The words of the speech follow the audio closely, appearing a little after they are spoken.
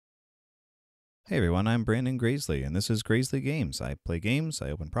Hey everyone, I'm Brandon Grasley, and this is Grasley Games. I play games, I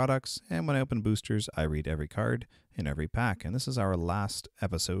open products, and when I open boosters, I read every card in every pack. And this is our last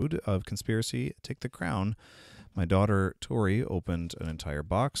episode of Conspiracy Take the Crown. My daughter Tori opened an entire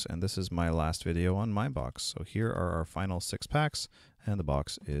box, and this is my last video on my box. So here are our final 6 packs, and the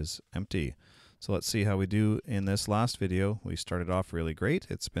box is empty. So let's see how we do in this last video. We started off really great.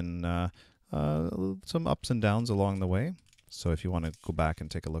 It's been some ups and downs along the way. So if you want to go back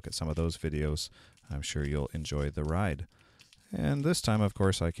and take a look at some of those videos, I'm sure you'll enjoy the ride. And this time, of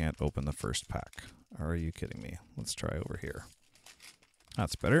course, I can't open the first pack. Are you kidding me? Let's try over here.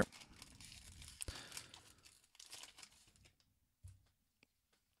 That's better.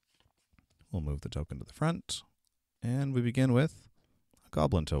 We'll move the token to the front. And we begin with a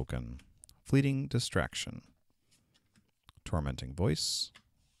Goblin token. Fleeting Distraction. Tormenting Voice.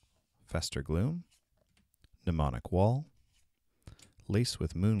 Fester Gloom. Mnemonic Wall. Lace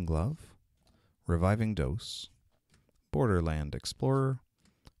with Moon Glove, Reviving Dose, Borderland Explorer,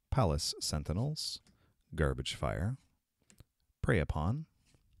 Palace Sentinels, Garbage Fire, Prey Upon,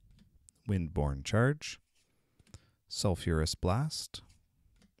 Windborne Charge, Sulphurous Blast,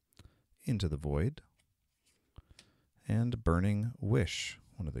 Into the Void, and Burning Wish,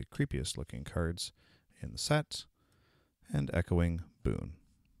 one of the creepiest looking cards in the set, and Echoing Boon.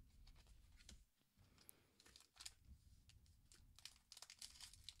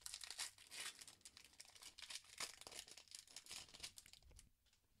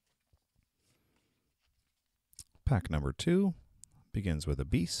 Pack number 2 begins with a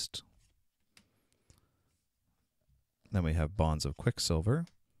Beast. Then we have Bonds of Quicksilver,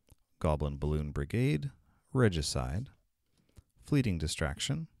 Goblin Balloon Brigade, Regicide, Fleeting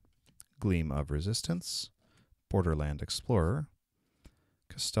Distraction, Gleam of Resistance, Borderland Explorer,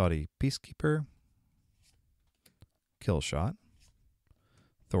 Custody Peacekeeper, Killshot,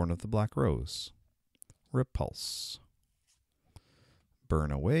 Thorn of the Black Rose, Repulse,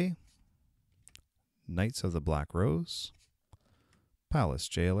 Burn Away, Knights of the Black Rose, Palace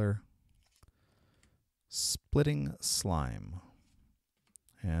Jailer, Splitting Slime,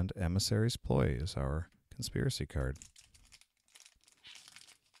 and Emissary's Ploy is our conspiracy card.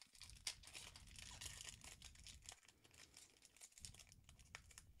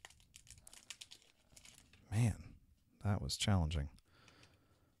 Man, that was challenging.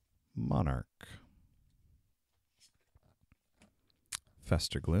 Monarch,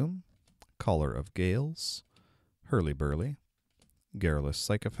 Fester Gloom, Caller of Gales, Hurly-Burly, Garrulous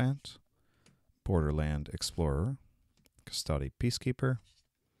Sycophant, Borderland Explorer, Custody Peacekeeper,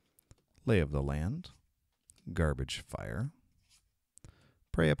 Lay of the Land, Garbage Fire,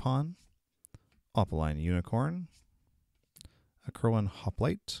 Prey Upon, Opaline Unicorn, Acroan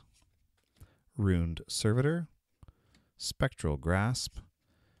Hoplite, Runed Servitor, Spectral Grasp,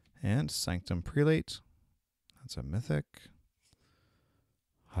 and Sanctum Prelate. That's a mythic.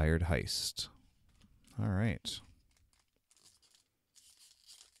 Hired Heist. All right.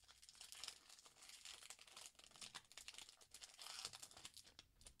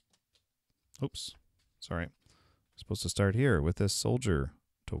 Oops. Sorry. Supposed to start here with this Soldier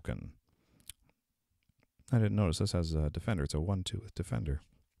token. I didn't notice this has a Defender. It's a 1/2 with Defender.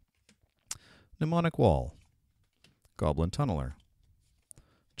 Mnemonic Wall. Goblin Tunneler.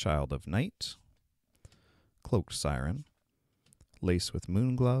 Child of Night. Cloaked Siren. Lace with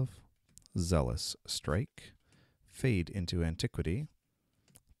Moon Glove, Zealous Strike, Fade into Antiquity,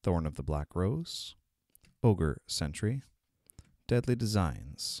 Thorn of the Black Rose, Ogre Sentry, Deadly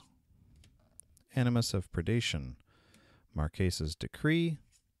Designs, Animus of Predation, Marquesas Decree,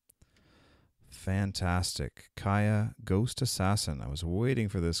 fantastic, Kaya Ghost Assassin. I was waiting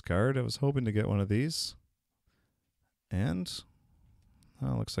for this card. I was hoping to get one of these. And,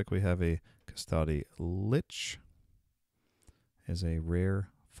 well, looks like we have a Custody Lich. Is a rare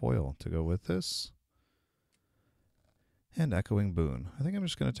foil to go with this. And Echoing Boon. I think I'm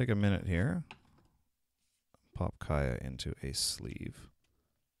just going to take a minute here. Pop Kaya into a sleeve.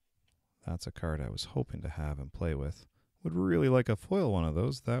 That's a card I was hoping to have and play with. Would really like a foil one of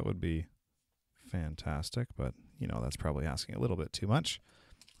those. That would be fantastic, but you know, that's probably asking a little bit too much.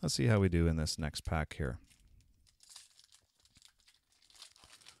 Let's see how we do in this next pack here.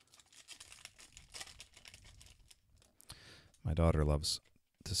 My daughter loves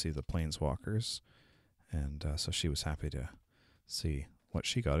to see the Planeswalkers, and so she was happy to see what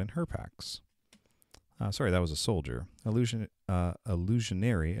she got in her packs. Sorry, that was a Soldier.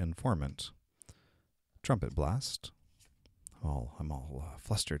 Illusionary Informant. Trumpet Blast. I'm all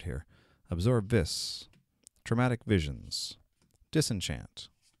flustered here. Absorb Vis. Traumatic Visions. Disenchant.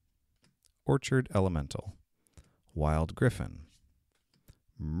 Orchard Elemental. Wild Griffin.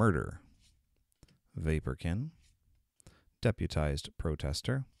 Murder. Vaporkin, Deputized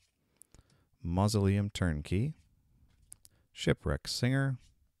Protester, Mausoleum Turnkey, Shipwreck Singer,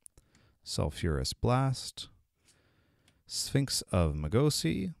 Sulphurous Blast, Sphinx of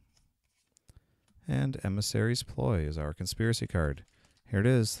Magosi, and Emissary's Ploy is our conspiracy card. Here it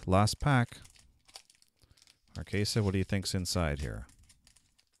is, last pack. Marquesa, what do you think's inside here?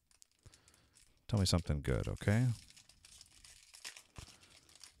 Tell me something good, okay?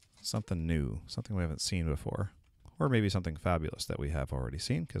 Something new, something we haven't seen before. Or maybe something fabulous that we have already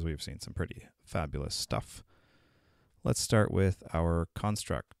seen, because we've seen some pretty fabulous stuff. Let's start with our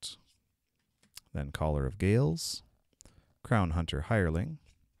construct. Then Caller of Gales, Crown Hunter Hireling,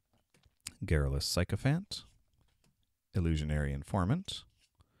 Garrulous Sycophant, Illusionary Informant,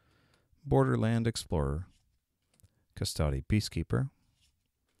 Borderland Explorer, Custodi Peacekeeper,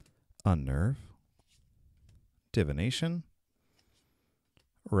 Unnerve, Divination,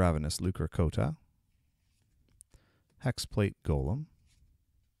 Ravenous Lucracota, Hexplate Golem,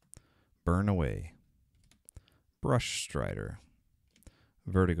 Burn Away, Brush Strider,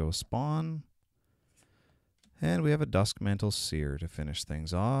 Vertigo Spawn, and we have a Duskmantle Seer to finish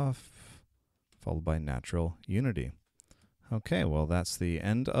things off, followed by Natural Unity. Okay, well that's the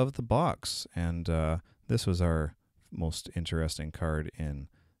end of the box, and this was our most interesting card in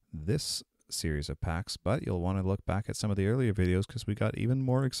this series of packs, but you'll want to look back at some of the earlier videos because we got even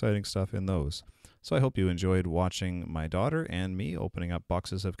more exciting stuff in those. So I hope you enjoyed watching my daughter and me opening up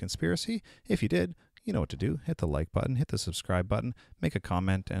boxes of Conspiracy. If you did, you know what to do. Hit the like button, hit the subscribe button, make a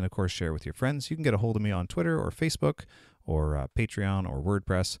comment, and of course share with your friends. You can get a hold of me on Twitter or Facebook or Patreon or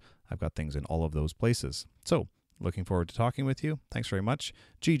WordPress. I've got things in all of those places. So looking forward to talking with you. Thanks very much.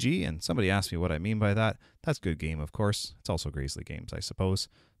 GG, and somebody asked me what I mean by that. That's Good Game, of course. It's also Grasley Games, I suppose.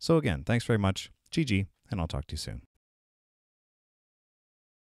 So again, thanks very much. GG, and I'll talk to you soon.